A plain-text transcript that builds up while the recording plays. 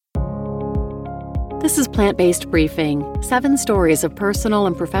This is Plant-Based Briefing, 7 stories of personal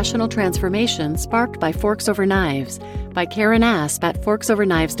and professional transformation sparked by Forks Over Knives by Karen Asp at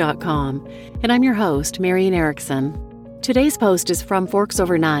forksoverknives.com. And I'm your host, Marian Erickson. Today's post is from Forks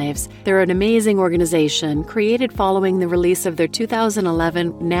Over Knives. They're an amazing organization created following the release of their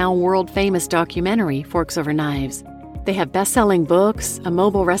 2011, now world-famous documentary, Forks Over Knives. They have best-selling books, a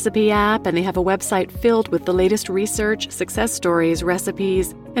mobile recipe app, and they have a website filled with the latest research, success stories,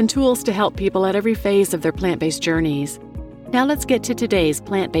 recipes, and tools to help people at every phase of their plant-based journeys. Now let's get to today's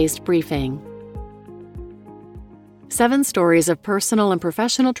Plant-Based Briefing. 7 stories of personal and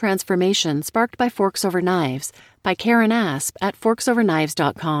professional transformation sparked by Forks Over Knives by Karen Asp at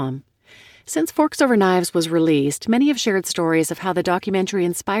forksoverknives.com. Since Forks Over Knives was released, many have shared stories of how the documentary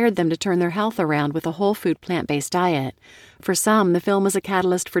inspired them to turn their health around with a whole food plant-based diet. For some, the film was a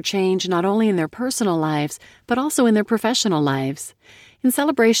catalyst for change not only in their personal lives, but also in their professional lives. In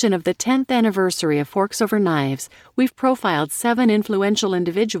celebration of the 10th anniversary of Forks Over Knives, we've profiled 7 influential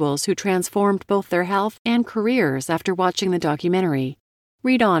individuals who transformed both their health and careers after watching the documentary.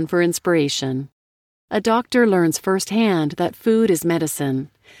 Read on for inspiration. A doctor learns firsthand that food is medicine.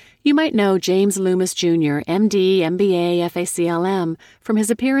 You might know James Loomis Jr., MD, MBA, FACLM, from his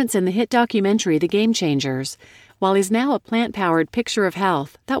appearance in the hit documentary The Game Changers. While he's now a plant-powered picture of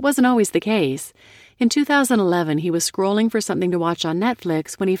health, that wasn't always the case. In 2011, he was scrolling for something to watch on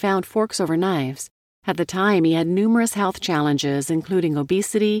Netflix when he found Forks Over Knives. At the time, he had numerous health challenges, including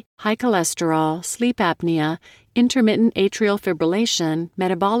obesity, high cholesterol, sleep apnea, intermittent atrial fibrillation,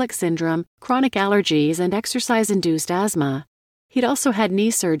 metabolic syndrome, chronic allergies, and exercise-induced asthma. He'd also had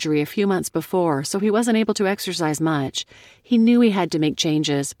knee surgery a few months before, so he wasn't able to exercise much. He knew he had to make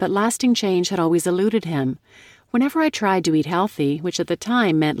changes, but lasting change had always eluded him. Whenever I tried to eat healthy, which at the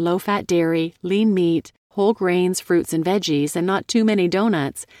time meant low-fat dairy, lean meat, whole grains, fruits, and veggies, and not too many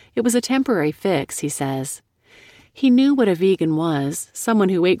donuts, it was a temporary fix, he says. He knew what a vegan was, someone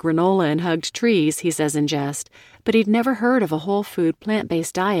who ate granola and hugged trees, he says in jest, but he'd never heard of a whole food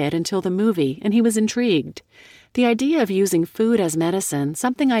plant-based diet until the movie, and he was intrigued. The idea of using food as medicine,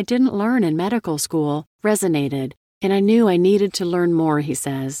 something I didn't learn in medical school, resonated, and I knew I needed to learn more, he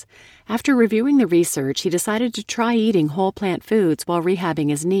says. After reviewing the research, he decided to try eating whole plant foods while rehabbing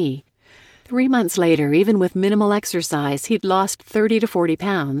his knee. 3 months later, even with minimal exercise, he'd lost 30 to 40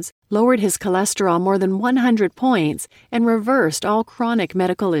 pounds, lowered his cholesterol more than 100 points, and reversed all chronic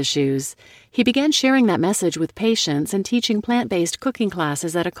medical issues. He began sharing that message with patients and teaching plant-based cooking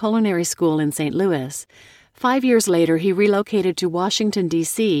classes at a culinary school in St. Louis. 5 years later, he relocated to Washington,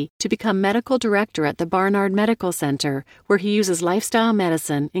 D.C. to become medical director at the Barnard Medical Center, where he uses lifestyle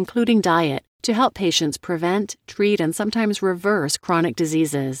medicine, including diet, to help patients prevent, treat, and sometimes reverse chronic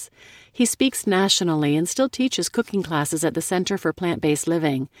diseases. He speaks nationally and still teaches cooking classes at the Center for Plant-Based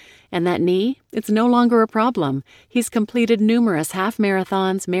Living. And that knee? It's no longer a problem. He's completed numerous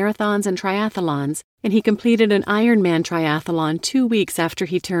half-marathons, marathons, and triathlons, and he completed an Ironman triathlon 2 weeks after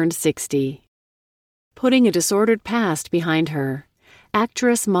he turned 60. Putting a disordered past behind her.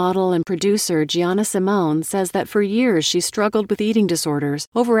 Actress, model, and producer Gianna Simone says that for years she struggled with eating disorders,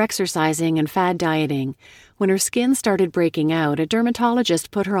 overexercising, and fad dieting. When her skin started breaking out, a dermatologist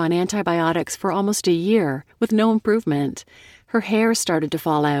put her on antibiotics for almost a year, with no improvement. Her hair started to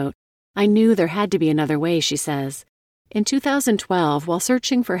fall out. I knew there had to be another way, she says. In 2012, while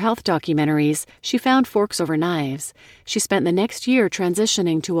searching for health documentaries, she found Forks Over Knives. She spent the next year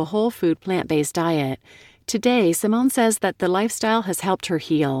transitioning to a whole food plant-based diet. Today, Simone says that the lifestyle has helped her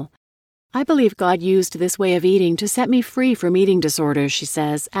heal. I believe God used this way of eating to set me free from eating disorders, she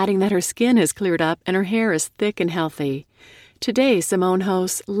says, adding that her skin has cleared up and her hair is thick and healthy. Today, Simone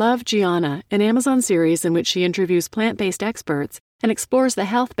hosts Love Gianna, an Amazon series in which she interviews plant-based experts and explores the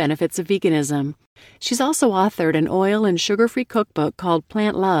health benefits of veganism. She's also authored an oil and sugar-free cookbook called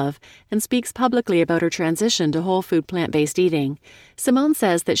Plant Love and speaks publicly about her transition to whole food plant-based eating. Simone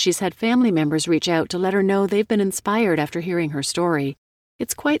says that she's had family members reach out to let her know they've been inspired after hearing her story.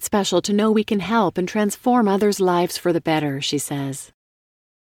 It's quite special to know we can help and transform others' lives for the better, she says.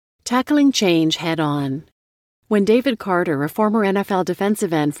 Tackling change head-on. When David Carter, a former NFL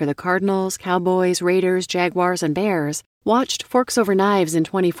defensive end for the Cardinals, Cowboys, Raiders, Jaguars, and Bears, watched Forks Over Knives in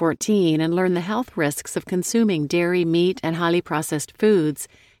 2014 and learned the health risks of consuming dairy, meat, and highly processed foods,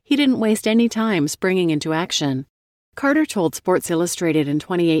 he didn't waste any time springing into action. Carter told Sports Illustrated in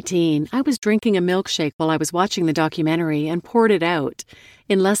 2018, "I was drinking a milkshake while I was watching the documentary and poured it out."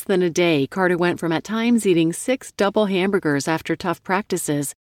 In less than a day, Carter went from at times eating 6 double hamburgers after tough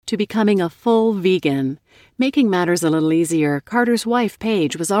practices to becoming a full vegan. Making matters a little easier, Carter's wife,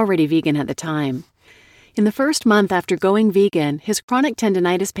 Paige, was already vegan at the time. In the first month after going vegan, his chronic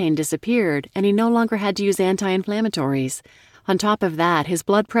tendinitis pain disappeared and he no longer had to use anti-inflammatories. On top of that, his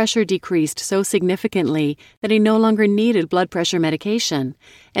blood pressure decreased so significantly that he no longer needed blood pressure medication,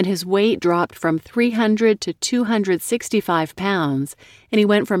 and his weight dropped from 300 to 265 pounds, and he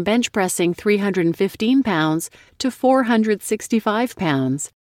went from bench pressing 315 pounds to 465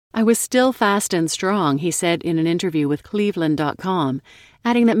 pounds. I was still fast and strong, he said in an interview with Cleveland.com,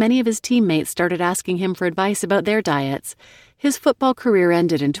 adding that many of his teammates started asking him for advice about their diets. His football career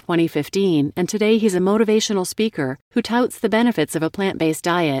ended in 2015, and today he's a motivational speaker who touts the benefits of a plant-based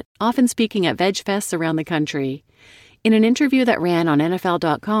diet, often speaking at veg fests around the country. In an interview that ran on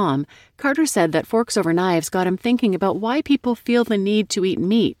NFL.com, Carter said that Forks Over Knives got him thinking about why people feel the need to eat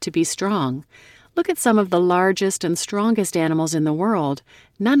meat to be strong. Look at some of the largest and strongest animals in the world.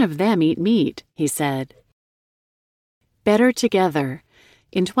 None of them eat meat, he said. Better together.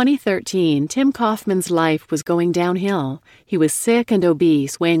 In 2013, Tim Kaufman's life was going downhill. He was sick and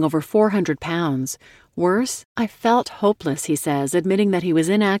obese, weighing over 400 pounds. Worse, I felt hopeless, he says, admitting that he was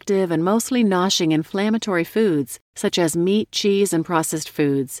inactive and mostly noshing inflammatory foods, such as meat, cheese, and processed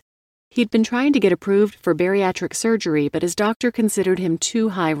foods. He'd been trying to get approved for bariatric surgery, but his doctor considered him too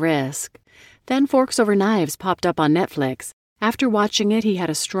high risk. Then Forks Over Knives popped up on Netflix. After watching it, he had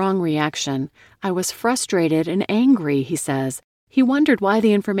a strong reaction. I was frustrated and angry, he says. He wondered why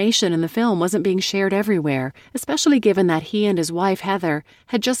the information in the film wasn't being shared everywhere, especially given that he and his wife, Heather,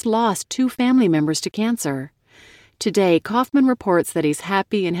 had just lost 2 family members to cancer. Today, Kaufman reports that he's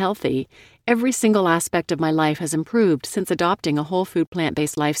happy and healthy. Every single aspect of my life has improved since adopting a whole food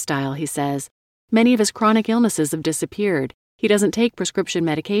plant-based lifestyle, he says. Many of his chronic illnesses have disappeared. He doesn't take prescription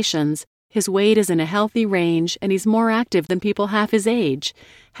medications. His weight is in a healthy range, and he's more active than people half his age.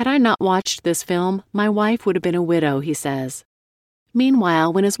 Had I not watched this film, my wife would have been a widow, he says.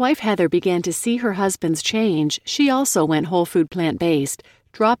 Meanwhile, when his wife Heather began to see her husband's change, she also went whole food plant-based,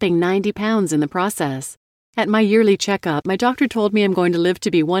 dropping 90 pounds in the process. At my yearly checkup, my doctor told me I'm going to live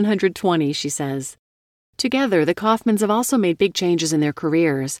to be 120, she says. Together, the Kaufmans have also made big changes in their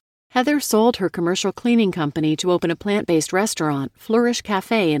careers. Heather sold her commercial cleaning company to open a plant-based restaurant, Flourish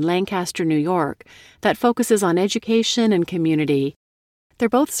Cafe in Lancaster, New York, that focuses on education and community. They're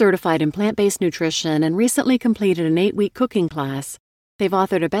both certified in plant-based nutrition and recently completed an 8-week cooking class. They've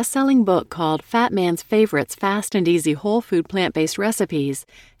authored a best-selling book called Fat Man's Favorites Fast and Easy Whole Food Plant-Based Recipes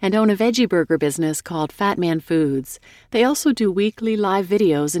and own a veggie burger business called Fat Man Foods. They also do weekly live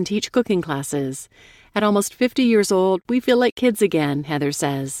videos and teach cooking classes. At almost 50 years old, we feel like kids again, Heather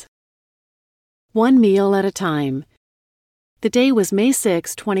says. One meal at a time. The day was May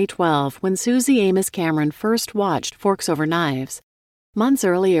 6, 2012, when Susie Amos Cameron first watched Forks Over Knives. Months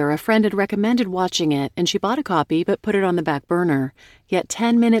earlier, a friend had recommended watching it, and she bought a copy but put it on the back burner. Yet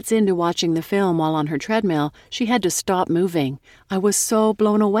 10 minutes into watching the film while on her treadmill, she had to stop moving. I was so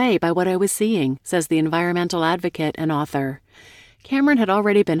blown away by what I was seeing, says the environmental advocate and author. Cameron had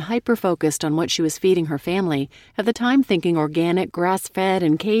already been hyper-focused on what she was feeding her family, at the time thinking organic, grass-fed,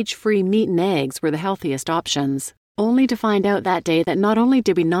 and cage-free meat and eggs were the healthiest options. Only to find out that day that not only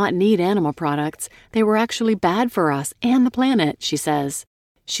did we not need animal products, they were actually bad for us and the planet, she says.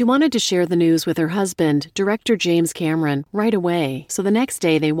 She wanted to share the news with her husband, director James Cameron, right away, so the next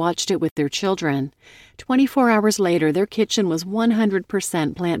day they watched it with their children. 24 hours later, their kitchen was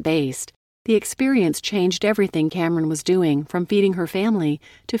 100% plant-based. The experience changed everything Cameron was doing, from feeding her family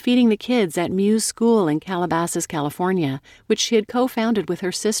to feeding the kids at Muse School in Calabasas, California, which she had co-founded with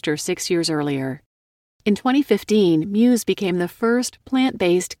her sister 6 years earlier. In 2015, Muse became the first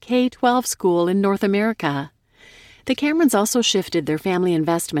plant-based K-12 school in North America. The Camerons also shifted their family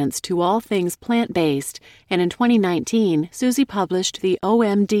investments to all things plant-based, and in 2019, Susie published the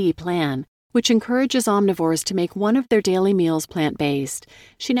OMD plan, which encourages omnivores to make one of their daily meals plant-based.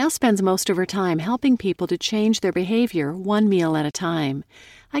 She now spends most of her time helping people to change their behavior one meal at a time.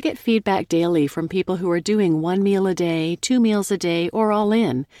 I get feedback daily from people who are doing 1 meal a day, 2 meals a day, or all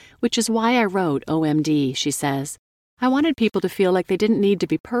in, which is why I wrote OMD, she says. I wanted people to feel like they didn't need to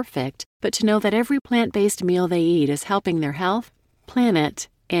be perfect, but to know that every plant-based meal they eat is helping their health, planet,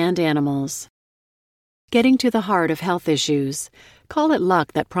 and animals. Getting to the heart of health issues. Call it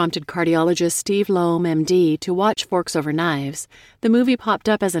luck that prompted cardiologist Steve Loam, MD, to watch Forks Over Knives. The movie popped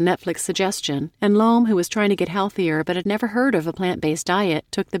up as a Netflix suggestion, and Loam, who was trying to get healthier but had never heard of a plant-based diet,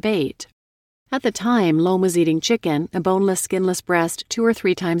 took the bait. At the time, Loam was eating chicken, a boneless, skinless breast, 2 or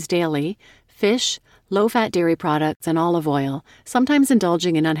 3 times daily, fish, low-fat dairy products, and olive oil, sometimes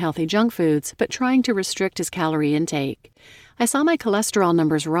indulging in unhealthy junk foods, but trying to restrict his calorie intake. I saw my cholesterol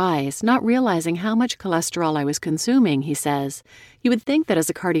numbers rise, not realizing how much cholesterol I was consuming, he says. You would think that as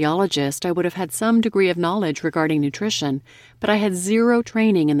a cardiologist I would have had some degree of knowledge regarding nutrition, but I had zero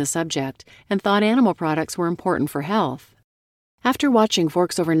training in the subject and thought animal products were important for health. After watching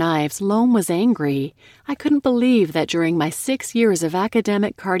Forks Over Knives, Loam was angry. I couldn't believe that during my 6 years of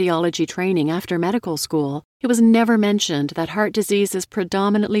academic cardiology training after medical school, it was never mentioned that heart disease is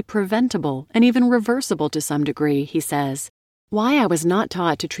predominantly preventable and even reversible to some degree, he says. Why I was not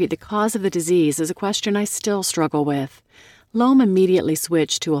taught to treat the cause of the disease is a question I still struggle with. Loam immediately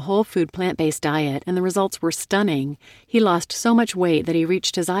switched to a whole food plant-based diet, and the results were stunning. He lost so much weight that he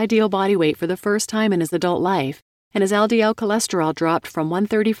reached his ideal body weight for the first time in his adult life, and his LDL cholesterol dropped from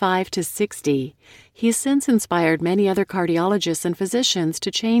 135 to 60. He has since inspired many other cardiologists and physicians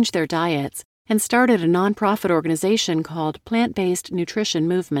to change their diets and started a nonprofit organization called Plant-Based Nutrition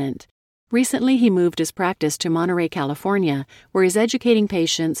Movement. Recently, he moved his practice to Monterey, California, where he's educating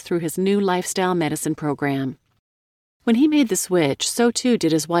patients through his new lifestyle medicine program. When he made the switch, so too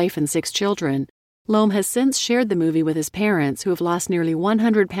did his wife and 6 children. Loam has since shared the movie with his parents, who have lost nearly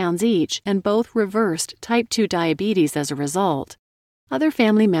 100 pounds each and both reversed type 2 diabetes as a result. Other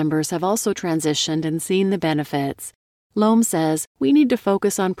family members have also transitioned and seen the benefits. Loam says, we need to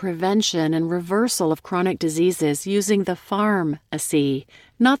focus on prevention and reversal of chronic diseases using the pharmacy,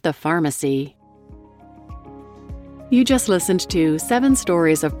 not the pharmacy. You just listened to 7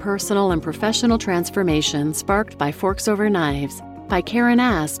 stories of personal and professional transformation sparked by Forks Over Knives by Karen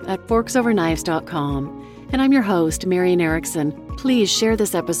Asp at forksoverknives.com. And I'm your host, Marian Erickson. Please share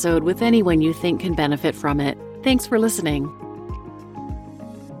this episode with anyone you think can benefit from it. Thanks for listening.